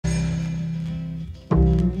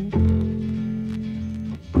Can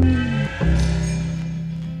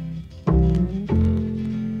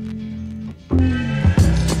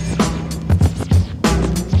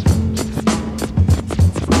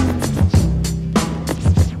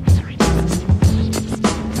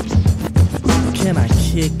I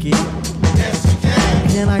kick it? Yes, you can.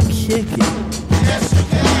 Can I kick it? Yes, you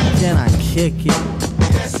can. Can I kick it?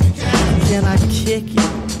 Yes, you can. Can I kick it?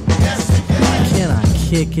 Yes, you can. Can I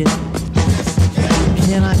kick it? Yes, you can.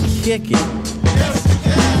 Can I kick it? Yes, you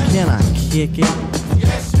can. Can I kick it?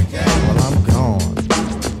 Yes, you can. Well, I'm gone.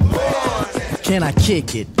 Can I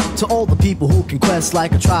kick it? To all the people who can quest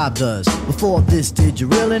like a tribe does. Before this, did you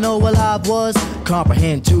really know what live was?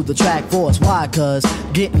 Comprehend to the track force, why? Cause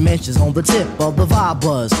getting mentions on the tip of the vibe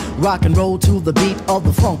buzz. Rock and roll to the beat of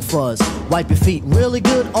the funk fuzz. Wipe your feet really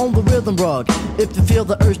good on the rhythm rug. If you feel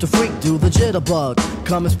the urge to freak, do the jitterbug.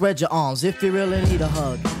 Come and spread your arms if you really need a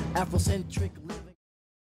hug. Afrocentric living.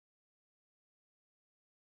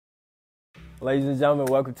 Ladies and gentlemen,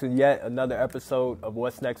 welcome to yet another episode of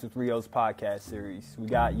What's Next with Rio's podcast series. We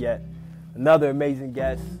got yet another amazing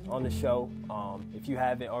guest on the show. If you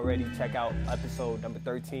haven't already, check out episode number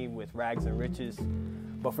 13 with Rags and Riches.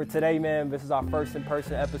 But for today, man, this is our first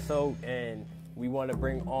in-person episode, and we want to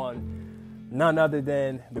bring on none other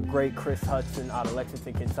than the great Chris Hudson out of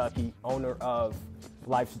Lexington, Kentucky, owner of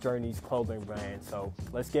Life's Journeys clothing brand. So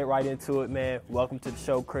let's get right into it, man. Welcome to the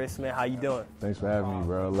show, Chris, man. How you doing? Thanks for having me,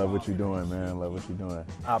 bro. Love what you're doing, man. Love what you're doing.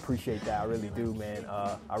 I appreciate that. I really do, man.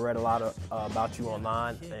 I read a lot about you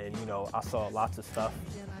online, and, you know, I saw lots of stuff.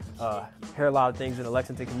 Hear a lot of things in the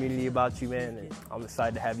Lexington community about you, man, and I'm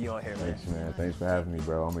excited to have you on here, man. Thanks, man. Thanks for having me,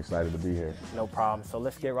 bro. I'm excited to be here. No problem. So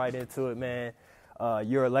let's get right into it, man.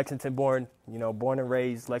 You're a Lexington born and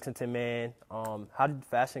raised Lexington man. How did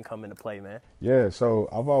fashion come into play, man? Yeah, so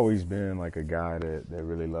I've always been like a guy that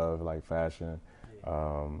really loved like fashion.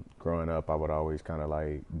 Growing up, I would always kind of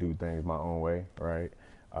like do things my own way, right?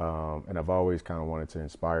 And I've always kind of wanted to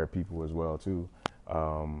inspire people as well too.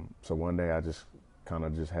 So one day I just kind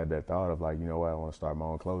of just had that thought of like, you know what, I want to start my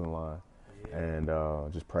own clothing line. And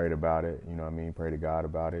just prayed about it, you know what I mean? Prayed to God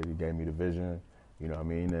about it. He gave me the vision, you know what I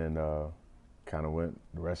mean? And kind of went,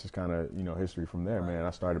 the rest is kind of, you know, history from there, man.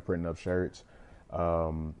 I started printing up shirts,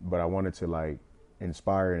 but I wanted to like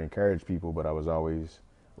inspire and encourage people, but I was always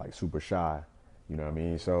like super shy, you know what I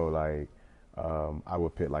mean? So like, I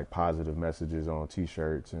would put like positive messages on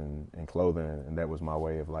t-shirts and clothing, and that was my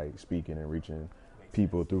way of like speaking and reaching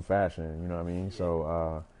people through fashion, you know what I mean?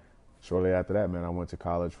 So shortly after that, man, I went to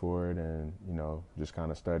college for it and, you know, just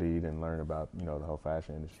kind of studied and learned about, you know, the whole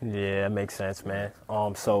fashion industry. Yeah, that makes sense, man.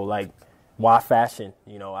 So like, why fashion?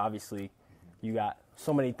 You know, obviously you got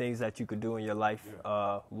so many things that you could do in your life.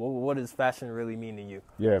 What does fashion really mean to you?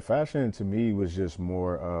 Yeah, fashion to me was just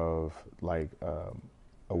more of like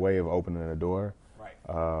a way of opening a door. Right.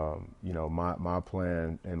 You know, my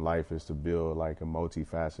plan in life is to build like a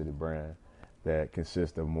multifaceted brand that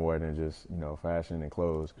consists of more than just, you know, fashion and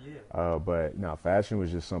clothes. Yeah. But now fashion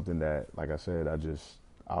was just something that, like I said, I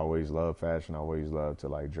always loved fashion. I always loved to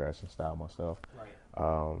like dress and style myself. Right.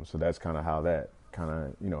 So that's kind of how that kind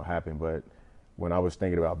of, you know, happened. But when I was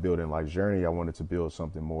thinking about building Life's Journey, I wanted to build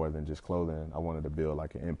something more than just clothing. I wanted to build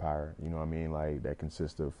like an empire, you know what I mean? Like that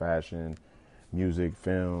consists of fashion, music,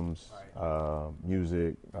 films,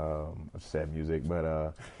 music, I said music,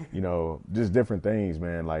 but, you know, just different things,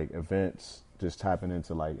 man, like events, just tapping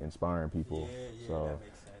into like inspiring people. Yeah, so that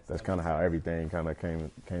makes sense. That's kind of how everything kind of came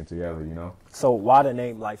together, you know? So why the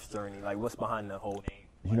name Life's Journey? Like what's behind the whole name?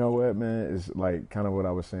 You know what, man? It's like kind of what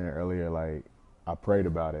I was saying earlier. Like I prayed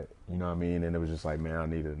about it, you know what I mean? And it was just like, man, I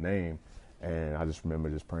needed a name. And I just remember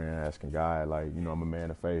just praying, asking God, like, you know, I'm a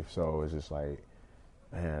man of faith. So it's just like,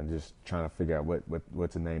 man, just trying to figure out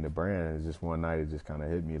what to name the brand. And just one night it just kind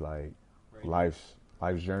of hit me like life's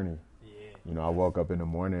journey. Yeah. You know, I woke up in the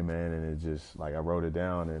morning, man, and it just like I wrote it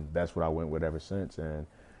down, and that's what I went with ever since. And,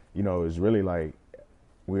 you know, it's really like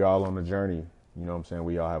we're all on a journey. You know what I'm saying?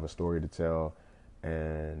 We all have a story to tell.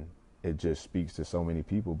 And it just speaks to so many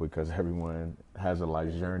people because everyone has a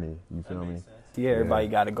life journey. You feel me? Yeah, everybody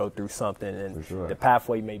got to go through something, and the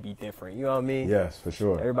pathway may be different. You know what I mean? Yes, for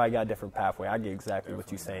sure. Everybody got a different pathway. I get exactly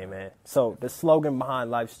what you're saying, man. So the slogan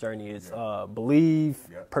behind Life's Journey is believe,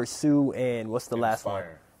 pursue, and what's the last one?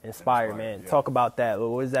 Inspire, man. Talk about that.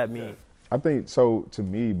 What does that mean? I think, so to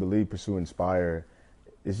me, believe, pursue, inspire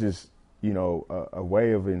is just, you know, a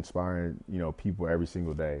way of inspiring, you know, people every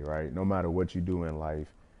single day, right? No matter what you do in life,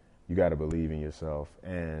 you got to believe in yourself.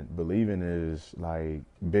 And believing is like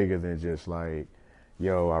bigger than just like,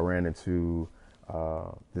 yo, I ran into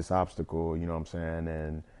this obstacle, you know what I'm saying?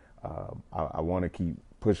 And I want to keep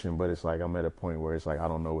pushing, but it's like I'm at a point where it's like I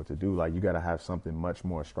don't know what to do. Like you got to have something much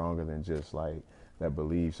more stronger than just like that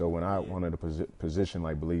belief. So when I wanted to position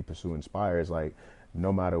like believe, pursue, inspire, it's like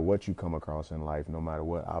no matter what you come across in life, no matter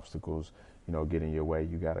what obstacles, you know, get in your way,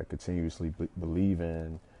 you got to continuously believe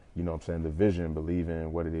in, you know what I'm saying, the vision, believe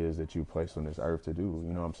in what it is that you placed on this earth to do,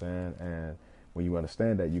 you know what I'm saying? And when you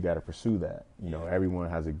understand that, you got to pursue that. You know, everyone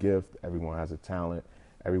has a gift, everyone has a talent,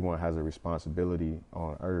 everyone has a responsibility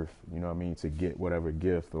on earth, you know what I mean, to get whatever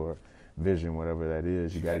gift or vision, whatever that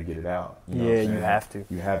is, you got to get it out. You know what I'm saying? You have to.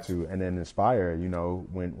 You have to. And then inspire, you know,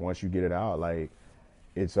 once you get it out, like,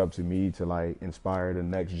 it's up to me to like inspire the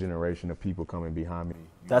next generation of people coming behind me.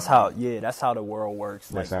 That's how the world works.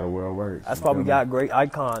 That's how the world works. That's why we got great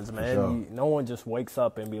icons, man. Sure. No one just wakes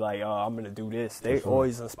up and be like, oh, I'm going to do this. They're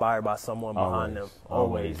always inspired by someone behind them.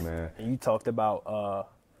 Always, man. And you talked about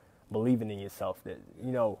believing in yourself. That,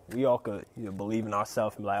 you know, we all could believe in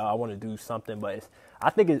ourselves and be like, oh, I want to do something. But I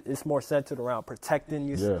think it's more centered around protecting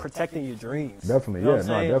your dreams. Definitely, you know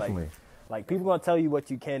definitely. Like people going to tell you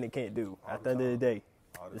what you can and can't do at the end of the day.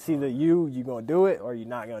 It's either you're going to do it or you're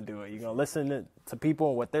not going to do it. You're going to listen to people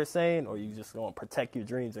and what they're saying, or you just going to protect your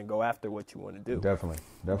dreams and go after what you want to do. Definitely.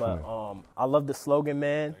 But I love the slogan,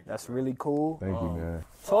 man. That's really cool. Thank you, man.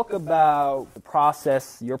 Talk about the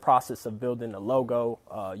process, your process of building a logo.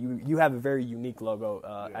 You have a very unique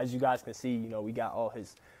logo. As you guys can see, we got all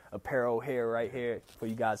his apparel here right here for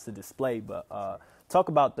you guys to display. But talk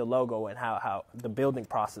about the logo and how the building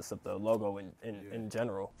process of the logo in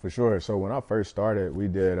general. For sure. So when I first started, we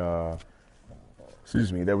did, there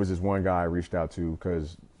was this one guy I reached out to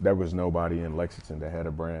because there was nobody in Lexington that had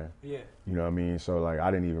a brand. Yeah. You know what I mean? So like, I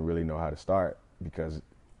didn't even really know how to start because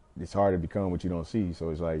it's hard to become what you don't see.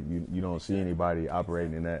 So it's like, you don't see anybody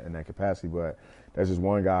operating in that capacity. But there's this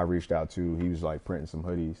one guy I reached out to. He was like printing some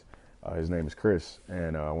hoodies. His name is Chris,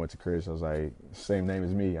 and I went to Chris. I was like, same name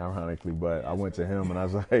as me, ironically, but I went to him and I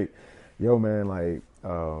was like, yo, man, like,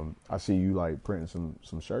 I see you like printing some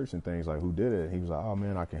shirts and things. Like, who did it? He was like, oh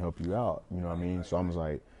man, I can help you out. You know what I mean? So I was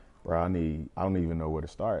like, bro, I don't even know where to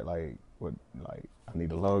start. Like, I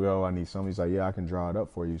need a logo. I need something. He's like, yeah, I can draw it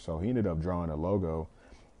up for you. So he ended up drawing a logo.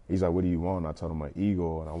 He's like, what do you want? And I told him an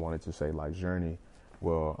eagle, and I wanted to say like Journey.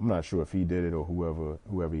 Well, I'm not sure if he did it or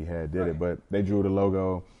whoever he had did it, but they drew the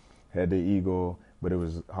logo. Had the eagle, but it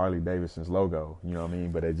was Harley Davidson's logo, you know what I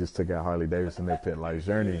mean? But they just took out Harley Davidson, they put like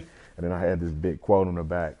Journey, and then I had this big quote on the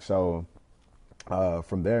back. So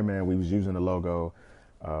from there, man, we was using the logo.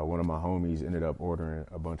 One of my homies ended up ordering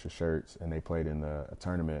a bunch of shirts, and they played in a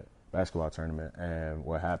basketball tournament. And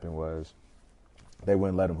what happened was they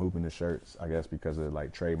wouldn't let them hoop in the shirts, I guess, because of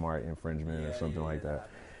like trademark infringement or something like that.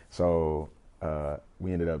 So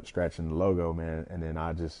we ended up scratching the logo, man, and then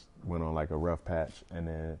I just went on like a rough patch, and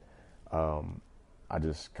then I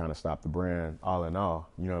just kind of stopped the brand all in all,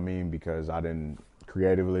 you know what I mean? Because I didn't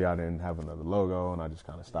have another logo, and I just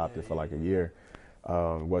kind of stopped it for like a year.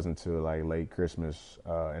 It wasn't until like late Christmas,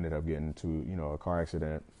 ended up getting into, a car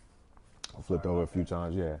accident. I flipped over a few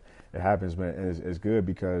times. Yeah, it happens, man. And it's good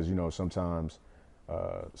because, sometimes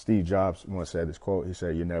Steve Jobs once said this quote. He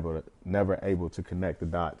said, you're never able to connect the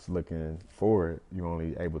dots looking forward. You're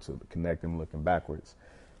only able to connect them looking backwards.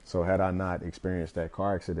 So had I not experienced that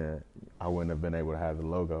car accident, I wouldn't have been able to have the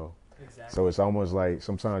logo. Exactly. So it's almost like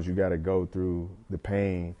sometimes you got to go through the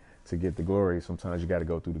pain to get the glory. Sometimes you got to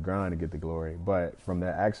go through the grind to get the glory. But from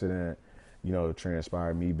that accident, it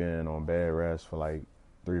transpired me being on bed rest for like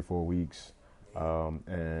 3 or 4 weeks.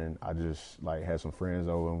 And I just like had some friends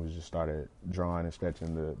over, and we just started drawing and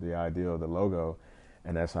sketching the idea of the logo.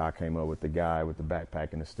 And that's how I came up with the guy with the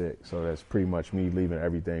backpack and the stick. So that's pretty much me leaving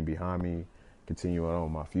everything behind me, continuing on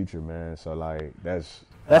with my future, man. So like that's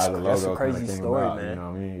how the logo a crazy story, about, man. You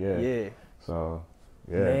know what I mean? Yeah. Yeah. So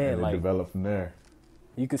yeah, man, and it developed from there.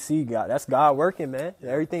 You can see God. That's God working, man.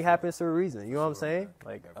 Everything happens for a reason. You know what I'm saying?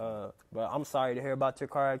 Like, but I'm sorry to hear about your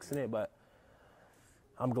car accident, but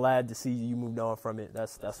I'm glad to see you moved on from it.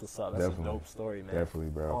 That's what's up. That's a dope story, man.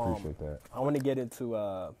 Definitely, bro. I appreciate that. I want to get into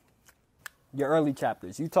your early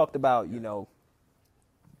chapters. You talked about,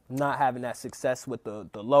 not having that success with the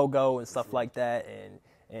logo and stuff like that,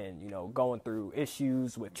 and going through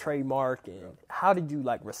issues with trademark. And how did you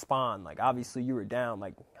like respond? Like, obviously you were down.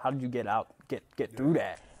 Like, how did you get through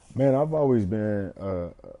that? Man, I've always been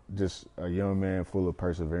just a young man full of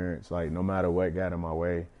perseverance. Like, no matter what got in my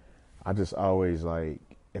way, I just always like,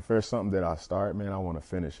 if there's something that I start, man, I want to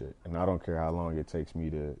finish it. And I don't care how long it takes me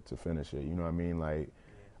to finish it. You know what I mean? Like,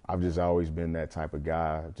 I've just always been that type of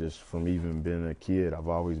guy. Just from even being a kid, I've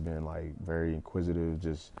always been like very inquisitive,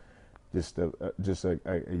 just a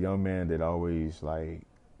young man that always like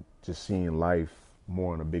just seeing life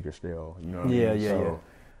more on a bigger scale. You know what I mean? So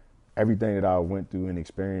everything that I went through and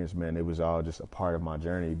experienced, man, it was all just a part of my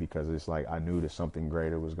journey because it's like I knew that something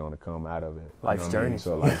greater was going to come out of it. Life's journey.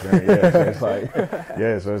 So life's journey, yeah. So it's like,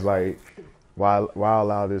 yeah. So it's like, why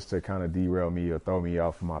allow this to kind of derail me or throw me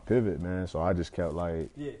off of my pivot, man? So I just kept like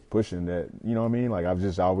pushing that. You know what I mean? Like I've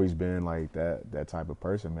just always been like that type of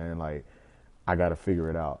person, man. Like I got to figure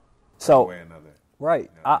it out. So one way or another. Right,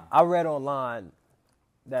 I read online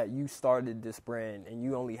that you started this brand and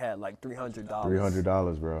you only had like $300.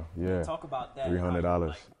 $300, bro. Yeah. Talk about that. $300.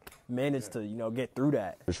 Like, managed to get through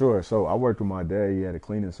that. For sure. So I worked with my dad. He had a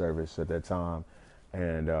cleaning service at that time,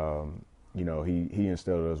 and he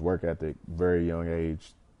instilled us work ethic very young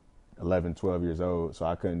age, 11, 12 years old. So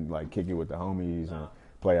I couldn't like kick it with the homies and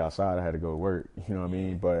play outside. I had to go to work. You know what I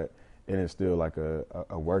mean? But it instilled like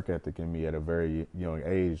a work ethic in me at a very young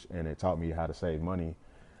age, and it taught me how to save money.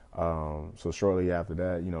 So shortly after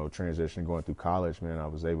that, transition going through college, man, I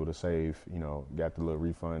was able to save, got the little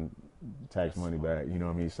refund tax money back, you know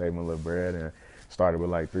what I mean, saved my little bread and started with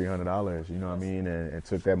like $300, you know what I mean, and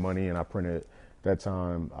took that money and I printed that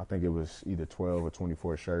time, I think it was either 12 or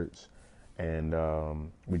 24 shirts. And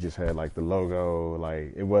we just had like the logo,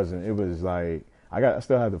 like it was like, I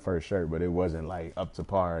still had the first shirt, but it wasn't like up to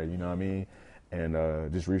par, you know what I mean?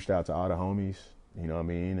 And just reached out to all the homies, you know what I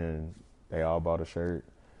mean? And they all bought a shirt.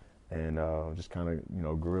 And just kind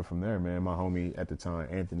of, grew it from there, man. My homie at the time,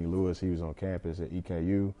 Anthony Lewis, he was on campus at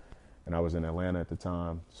EKU, and I was in Atlanta at the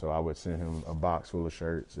time. So I would send him a box full of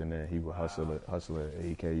shirts, and then he would hustle it at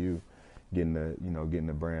EKU, getting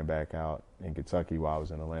the brand back out in Kentucky while I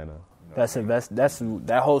was in Atlanta. That's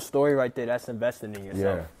that whole story right there. That's investing in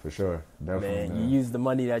yourself. Yeah, for sure, definitely. Man, you use the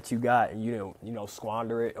money that you got, and you don't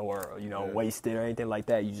squander it or waste it or anything like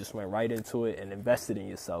that. You just went right into it and invested in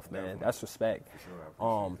yourself, man. Definitely. That's respect. For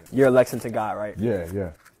sure, you're a Lexington guy, right?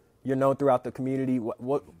 Yeah. You're known throughout the community.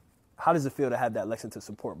 How does it feel to have that Lexington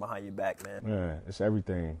support behind your back, man? Man, it's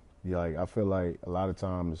everything. Like I feel like a lot of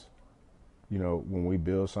times, when we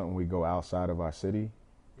build something, we go outside of our city.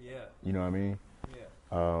 Yeah. You know what I mean?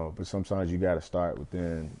 But sometimes you got to start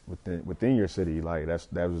within your city. Like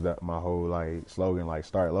that was my whole like slogan, like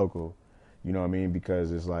start local. You know what I mean?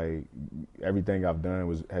 Because it's like everything I've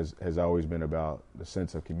done has always been about the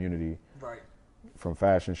sense of community. Right. From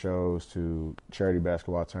fashion shows to charity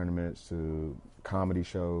basketball tournaments to comedy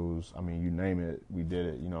shows. I mean, you name it, we did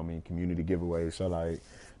it. You know what I mean? Community giveaways. So like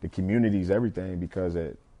the community's everything because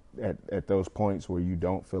at those points where you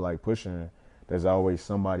don't feel like pushing, there's always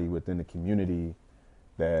somebody within the community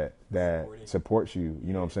that supports you,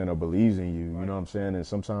 you know what I'm saying, or believes in you, you know what I'm saying? And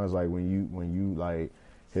sometimes like when you like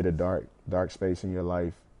hit a dark space in your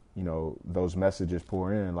life, those messages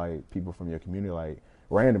pour in, like people from your community, like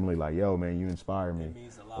randomly, like, yo man, you inspire me,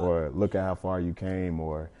 or look at how far you came,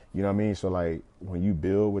 or you know what I mean? So like when you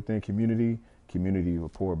build within community will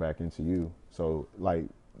pour back into you. So like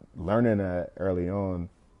learning that early on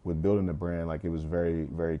with building the brand, like it was very,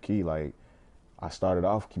 very key. Like I started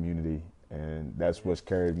off community, and that's what's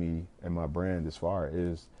carried me and my brand as far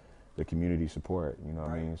is the community support, you know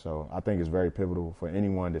what I mean? So I think it's very pivotal for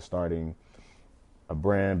anyone that's starting a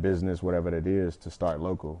brand, business, whatever that is, to start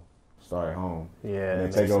local, start at home. Yeah. And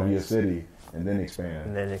then take over your city and then expand.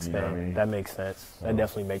 And then expand. You know what I mean? That makes sense. That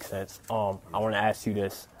definitely makes sense. I want to ask you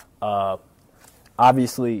this.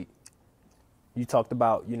 Obviously, you talked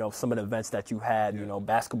about, some of the events that you had,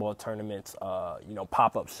 basketball tournaments,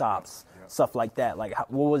 pop-up shops, stuff like that. Like,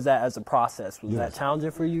 what was that as a process? Was that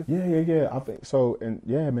challenging for you? Yeah. I think so. And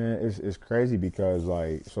yeah, man, it's crazy because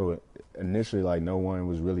like, so initially, like no one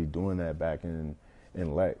was really doing that back in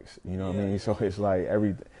Lex, you know what I mean? So it's like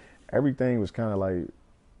everything was kind of like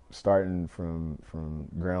starting from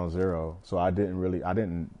ground zero. So I didn't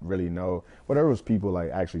really know. Well, there was people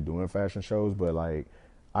like actually doing fashion shows, but like,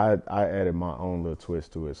 I added my own little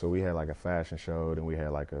twist to it. So we had like a fashion show, then we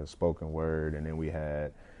had like a spoken word, and then we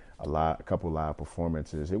had a couple live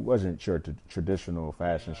performances. It wasn't your traditional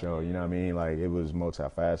fashion show, you know what I mean? Like it was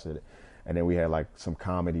multifaceted. And then we had like some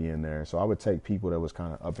comedy in there. So I would take people that was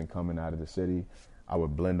kind of up and coming out of the city, I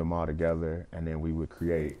would blend them all together, and then we would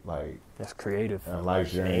create like that's creative, a life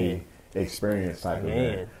journey experience type of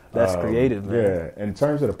event. That's creative, man. Yeah. In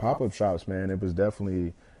terms of the pop-up shops, man, it was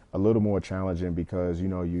definitely a little more challenging because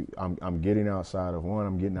I'm getting outside of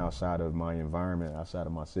I'm getting outside of my environment, outside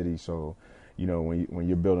of my city. So, when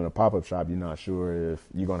you're building a pop-up shop, you're not sure if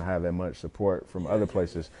you're gonna have that much support from other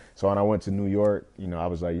places. So when I went to New York, I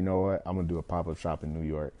was like, you know what, I'm gonna do a pop-up shop in New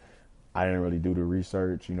York. I didn't really do the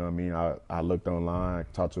research, you know what I mean? I looked online,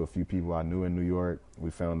 talked to a few people I knew in New York.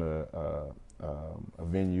 We found a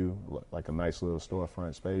venue, like a nice little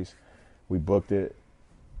storefront space. We booked it.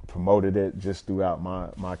 promoted it just throughout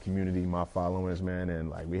my community, my followings, man. And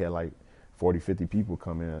like we had like 40, 50 people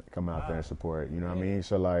come out there and support, you know what I mean?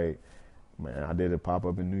 So like, man, I did a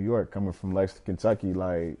pop-up in New York coming from Lexington, Kentucky,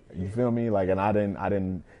 like, you feel me? Like, and I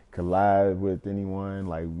didn't collide with anyone,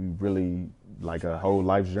 like, we really, like, a whole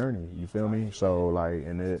life's journey, you feel me? So, like,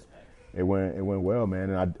 and it went well,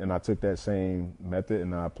 man, and I took that same method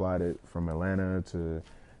and I applied it from Atlanta to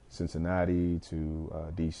Cincinnati to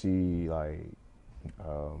DC, like,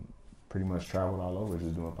 pretty much traveled all over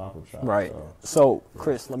just doing pop-up shops. Right. So,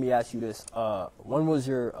 Chris, let me ask you this. When was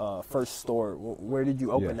your first store? Where did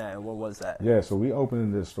you open that, and what was that? Yeah, so we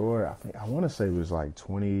opened this store, I want to say it was like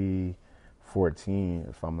 2014,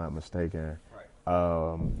 if I'm not mistaken. Right.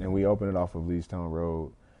 And we opened it off of Leestown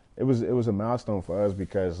Road. It was a milestone for us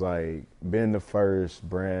because, like, being the first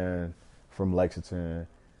brand from Lexington,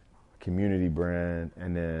 community brand,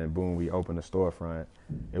 and then boom, we opened a storefront.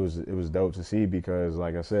 It was dope to see because,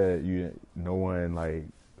 like I said, no one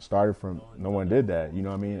did that, you know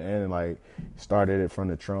what I mean? And like started it from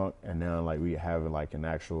the trunk, and now like we have like an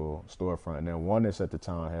actual storefront. And then Oneness at the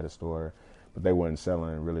time had a store, but they wasn't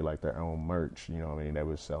selling really like their own merch, you know what I mean? They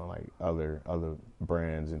was selling like other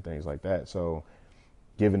brands and things like that. So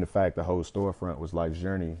given the fact the whole storefront was Life's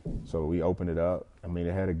Journey, so we opened it up. I mean,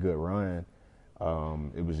 it had a good run.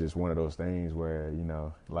 It was just one of those things where, you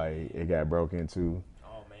know, like it got broke into,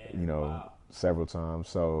 you know, several times.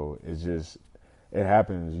 So it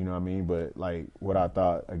happens, you know what I mean? But like what I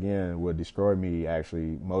thought, again, would destroy me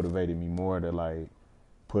actually motivated me more to like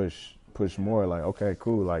push more, like, okay,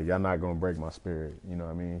 cool, like y'all not gonna break my spirit, you know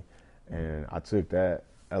what I mean? And I took that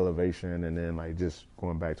elevation, and then like just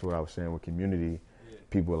going back to what I was saying with community,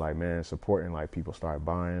 people were like, man, supporting, like people started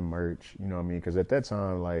buying merch, you know what I mean? Because at that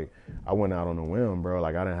time, like I went out on a whim, bro.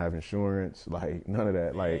 Like I didn't have insurance, like none of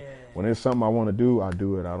that. Like when it's something I want to do, I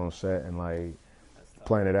do it out on set and like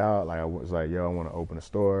plan it out. Like I was like, yo, I want to open a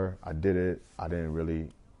store. I did it. I didn't really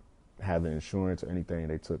have the insurance or anything.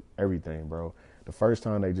 They took everything, bro. The first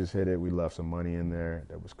time they just hit it, we left some money in there.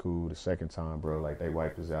 That was cool. The second time, bro, like they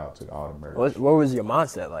wiped us out, took all the merch. What was your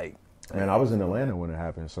mindset like? Man, I was in Atlanta when it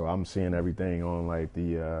happened, so I'm seeing everything on like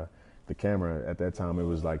the camera. At that time, it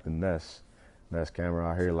was like the Nest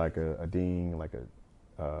camera. I hear like a ding, like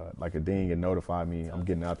a ding, and notify me. I'm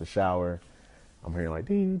getting out the shower. I'm hearing like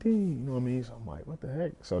ding, ding. You know what I mean? So I'm like, what the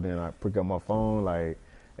heck? So then I pick up my phone. Like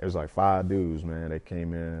it was like 5 dudes, man. They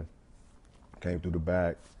came through the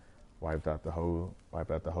back, wiped out the whole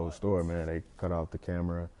store, man. They cut off the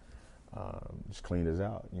camera, just cleaned us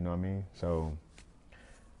out. You know what I mean? So.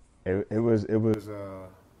 It's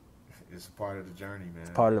part of the journey, man.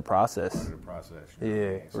 It's part of the process. Part of the process. You know what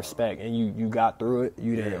I mean? Respect. And you got through it.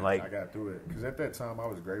 You didn't like. I got through it because at that time I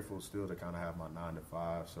was grateful still to kind of have my 9 to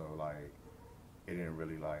 5. So like, it didn't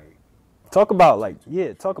really like. Talk about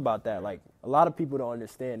that. Like a lot of people don't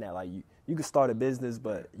understand that. Like you could start a business,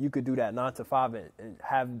 but you could do that 9 to 5 and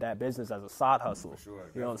have that business as a side hustle. For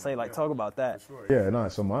sure, you know what I'm saying? Like talk about that. For sure. Yeah, no.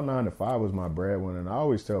 So my 9 to 5 was my breadwinner, and I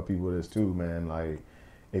always tell people this too, man. Like,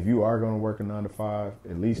 if you are going to work a 9 to 5,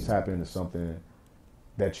 at least tap into something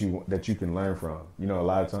that you can learn from. You know, a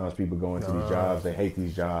lot of times people go into these jobs, they hate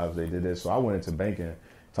these jobs, they did this. So I went into banking,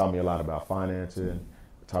 taught me a lot about financing,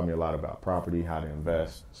 taught me a lot about property, how to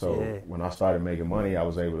invest. So when I started making money, I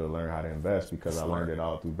was able to learn how to invest because I learned it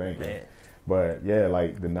all through banking. Man. But yeah,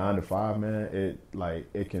 like the 9 to 5, man,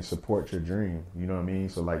 it can support your dream. You know what I mean?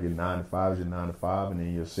 So like your 9 to 5 is your 9 to 5, and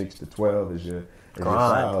then your 6 to 12 is your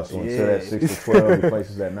side hustle. Until that 6 to 12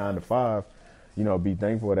 replaces that 9 to 5, you know, be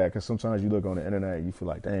thankful for that. Because sometimes you look on the internet and you feel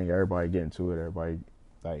like, dang, everybody getting to it. Everybody,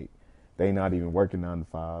 like, they not even working 9 to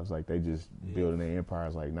 5s. Like, they just building their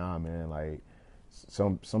empires. Like, nah, man, like,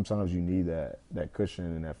 sometimes you need that cushion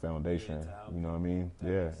and that foundation. You know what I mean?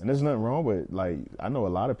 Yeah. And there's nothing wrong with, like, I know a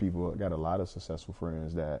lot of people, got a lot of successful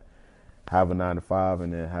friends that have a 9 to 5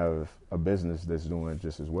 and then have a business that's doing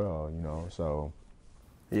just as well, you know, so.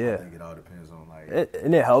 Yeah. I think it all depends on like.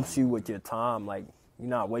 And it helps you with your time. Like you're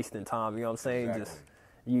not wasting time. You know what I'm saying? Exactly. Just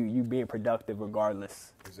you being productive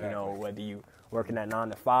regardless. Exactly. You know, whether you working at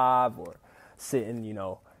 9 to 5 or sitting, you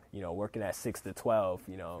know, working at 6 to 12.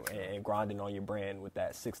 You know, and grinding on your brand with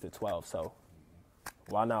that 6 to 12. So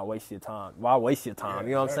why not waste your time? Why waste your time?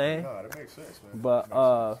 You know what I'm saying? No, that makes sense, man. But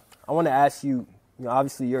I want to ask you. You know,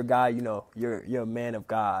 obviously you're a guy. You know, you're a man of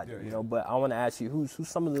God. Yeah, you know, but I want to ask you who's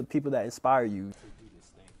some of the people that inspire you.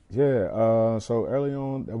 Yeah, so early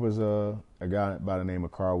on, there was a guy by the name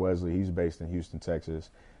of Carl Wesley. He's based in Houston, Texas.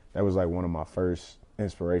 That was like one of my first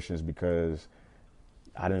inspirations because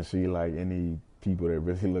I didn't see like any people that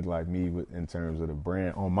really looked like me in terms of the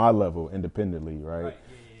brand on my level independently, right?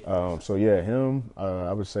 So yeah, him.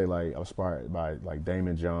 I would say like I was inspired by like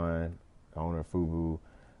Damon John, the owner of FUBU,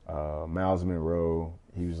 Miles Monroe.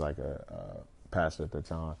 He was like a pastor at the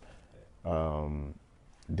time.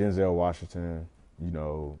 Denzel Washington. You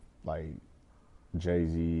know, like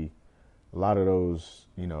Jay-Z. A lot of those,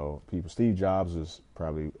 you know, people. Steve Jobs was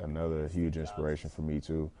probably another huge inspiration for me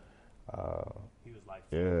too. He was like,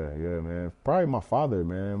 Yeah, man. Probably my father,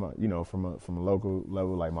 man. You know, from a local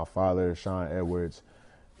level, like my father, Sean Edwards,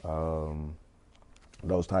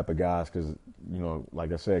 those type of guys. Because you know,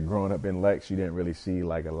 like I said, growing up in Lex, you didn't really see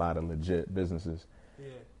like a lot of legit businesses. yeah,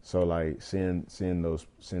 So like seeing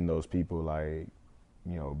those people like,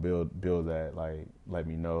 you know, build that, like let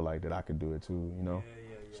me know like that I could do it too. You know.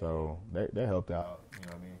 yeah. So they helped out. You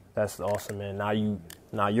know what I mean? That's awesome, man.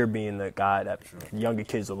 Now you're being the guy that younger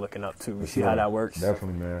kids are looking up to. You see how that works?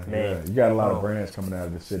 Definitely, man. Man. Yeah, you got a lot of brands coming out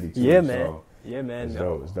of the city too. Yeah, man. So Yeah, man. it's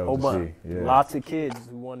dope. It's dope Whole to bunch. see. Yeah. Lots of kids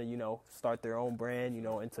who want to, you know, start their own brand, you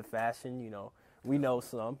know, into fashion. You know, we know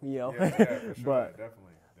some, you know. Yeah, for sure. But-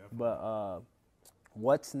 definitely. But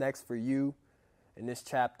what's next for you in this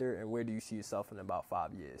chapter, and where do you see yourself in about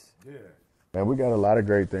 5 years? Yeah. Man, we got a lot of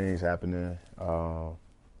great things happening.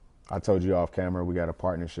 I told you off camera, we got a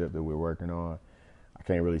partnership that we're working on. I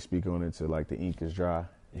can't really speak on it till like the ink is dry,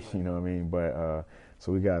 you know what I mean? But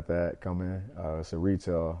so we got that coming. It's a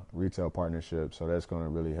retail partnership, so that's going to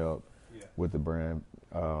really help with the brand.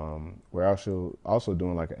 We're also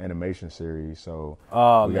doing like an animation series, so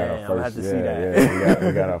Oh we got man, our I'm first, gonna have to see that.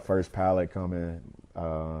 we got our first palette coming.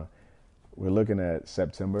 We're looking at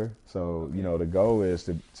September, so you know the goal is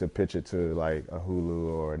to pitch it to like a Hulu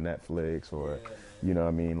or a Netflix or you know what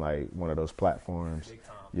I mean, like one of those platforms. Big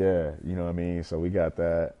time. Yeah, you know what I mean. So we got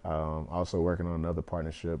that. Also working on another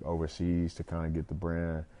partnership overseas to kind of get the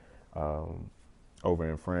brand over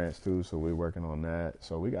in France too. So we're working on that.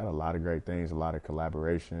 So we got a lot of great things, a lot of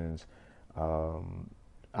collaborations.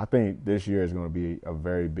 I think this year is going to be a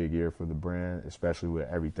very big year for the brand, especially with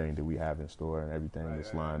everything that we have in store and everything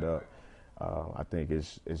that's lined up. I think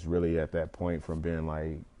it's really at that point from being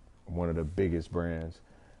like one of the biggest brands.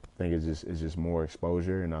 I think it's just more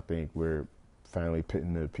exposure, and I think we're finally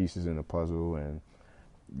putting the pieces in the puzzle and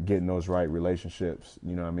getting those right relationships,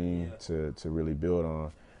 you know what I mean, to really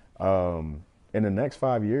build on. In the next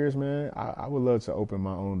 5 years, man, I would love to open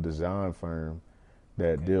my own design firm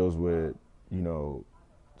that deals with, you know,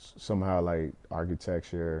 somehow like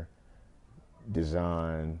architecture,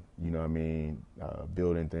 design, you know what I mean,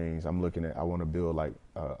 building things. I want to build like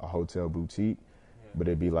a hotel boutique, but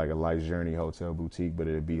it'd be like a Life's Journey hotel boutique, but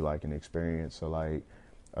it'd be like an experience. So like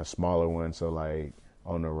a smaller one, so like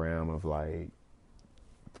on the realm of like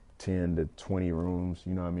 10 to 20 rooms,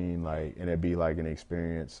 you know what I mean? Like, and it'd be like an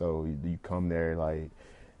experience. So you come there, like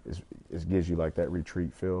it gives you like that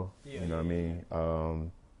retreat feel, you know what I mean?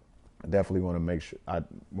 I definitely want to make sure,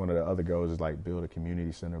 one of the other goals is like build a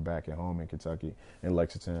community center back at home in Kentucky, in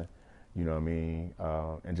Lexington, you know what I mean?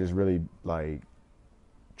 And just really like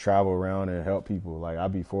travel around and help people. Like I'll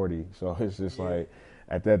be 40, so it's just like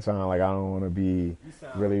at that time, like I don't want to be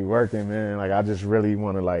really working, man. Like I just really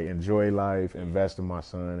want to like enjoy life, invest in my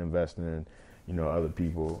son, invest in, you know, other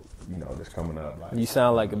people, you know, that's coming up. Like, You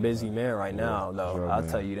sound like a busy man right now, though. sure, I'll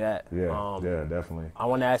man. tell you that. yeah, definitely. I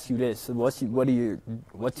want to ask you this: what's your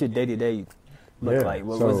day to day look Yeah, like?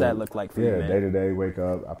 What so, does that look like for you, man? Day to day, wake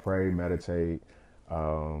up, I pray, meditate,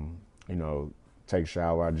 you know, take a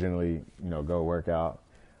shower. I generally, you know, go work out.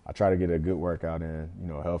 I try to get a good workout in, you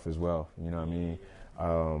know, health as well. You know what I mean?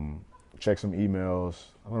 Check some emails.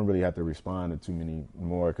 I don't really have to respond to too many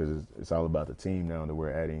more because it's all about the team now that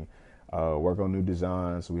we're adding. Work on new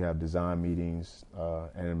designs. So we have design meetings,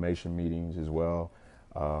 animation meetings as well.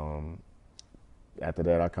 After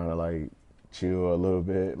that, I kind of like chill a little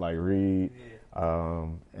bit, like read.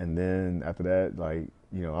 And then after that, like,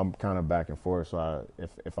 you know, I'm kind of back and forth. So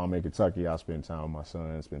if I'm in Kentucky, I'll spend time with my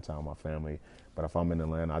son, spend time with my family. But if I'm in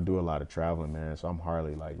Atlanta, I do a lot of traveling, man. So I'm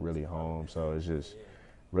hardly like really home. So it's just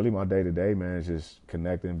really my day to day, man, is just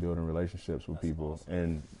connecting, building relationships with people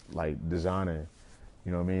and like designing.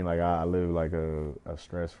 You know what I mean? Like I live like a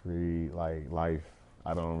stress-free like life.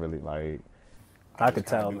 I don't really like. I could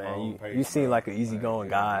tell, man. You seem like an easygoing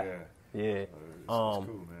guy. Yeah. It's cool,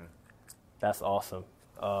 man. That's awesome.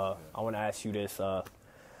 I want to ask you this.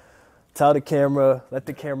 Tell the camera, let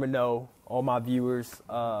the camera know, all my viewers,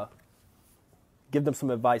 give them some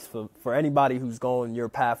advice for anybody who's going your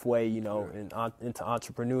pathway, you know, into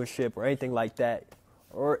entrepreneurship or anything like that,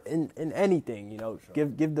 or in anything, you know.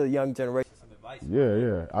 Give the young generation some advice.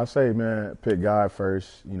 Yeah. I say, man, pick God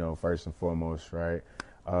first, you know, first and foremost, right?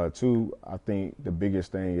 Two, I think the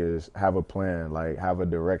biggest thing is have a plan, like have a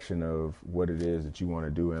direction of what it is that you want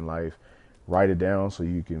to do in life. Write it down so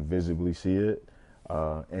you can visibly see it,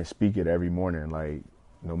 and speak it every morning. Like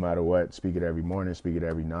no matter what, speak it every morning, speak it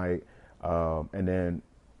every night. And then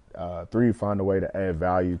three, find a way to add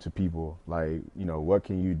value to people. Like, you know, what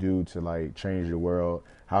can you do to like change the world?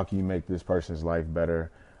 How can you make this person's life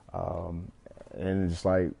better? And just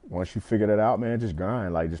like, once you figure that out, man, just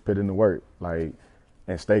grind, like just put in the work, like,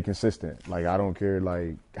 and stay consistent. Like, I don't care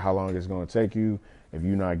like how long it's going to take you. If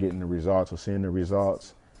you're not getting the results or seeing the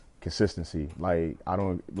results, consistency. Like, I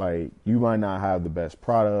don't, like, you might not have the best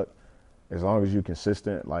product. As long as you're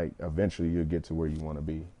consistent, like eventually you'll get to where you want to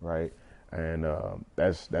be. Right. And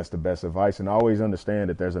that's the best advice. And always understand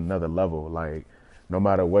that there's another level. Like, no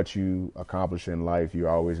matter what you accomplish in life, you're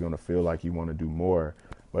always going to feel like you want to do more.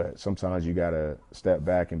 But sometimes you got to step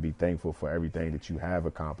back and be thankful for everything that you have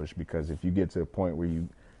accomplished. Because if you get to a point where you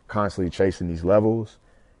constantly chasing these levels,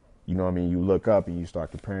 you know what I mean, you look up and you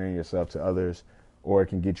start comparing yourself to others, or it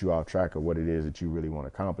can get you off track of what it is that you really want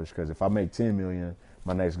to accomplish. Because if I make 10 million,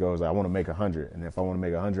 my next goal is like, I want to make 100. And if I want to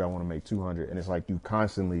make 100, I want to make 200. And it's like you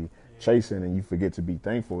constantly chasing and you forget to be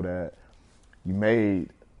thankful that you made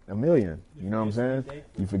 $1 million. You know what I'm saying?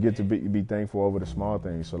 You forget to be thankful over the small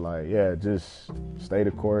things. So like, yeah, just stay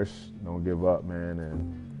the course. Don't give up, man.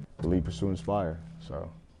 And believe, pursue, inspire. So,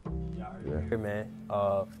 yeah. Here, man.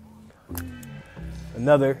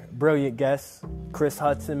 Another brilliant guest, Chris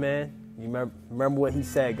Hudson, man. You remember what he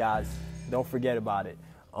said, guys. Don't forget about it.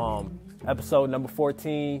 Episode number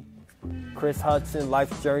 14, Chris Hudson,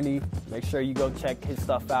 Life's Journey. Make sure you go check his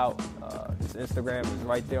stuff out. His Instagram is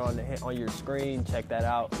right there on your screen. Check that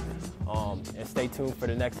out. And stay tuned for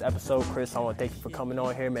the next episode. Chris, I want to thank you for coming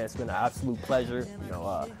on here, man. It's been an absolute pleasure. You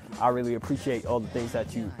know, I really appreciate all the things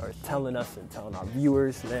that you are telling us and telling our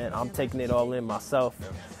viewers, man. I'm taking it all in myself.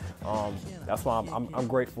 That's why I'm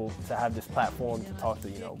grateful to have this platform to talk to,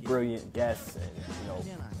 you know, brilliant guests and, you know,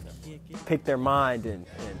 pick their mind and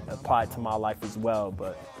apply it to my life as well.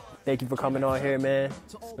 But thank you for coming on here, man.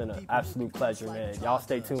 It's been an absolute pleasure, man. Y'all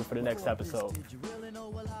stay tuned for the next episode.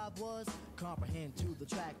 Comprehend to the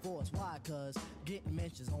track force, why? Cause getting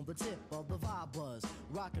mentions on the tip of the vibe buzz.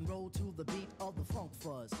 Rock and roll to the beat of the funk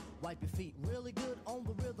fuzz. Wipe your feet really good on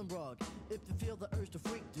the rhythm rug. If you feel the urge to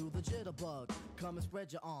freak, do the jitterbug. Come and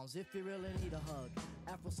spread your arms if you really need a hug.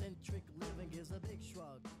 Afrocentric living is a big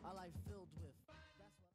shrug. A life filled with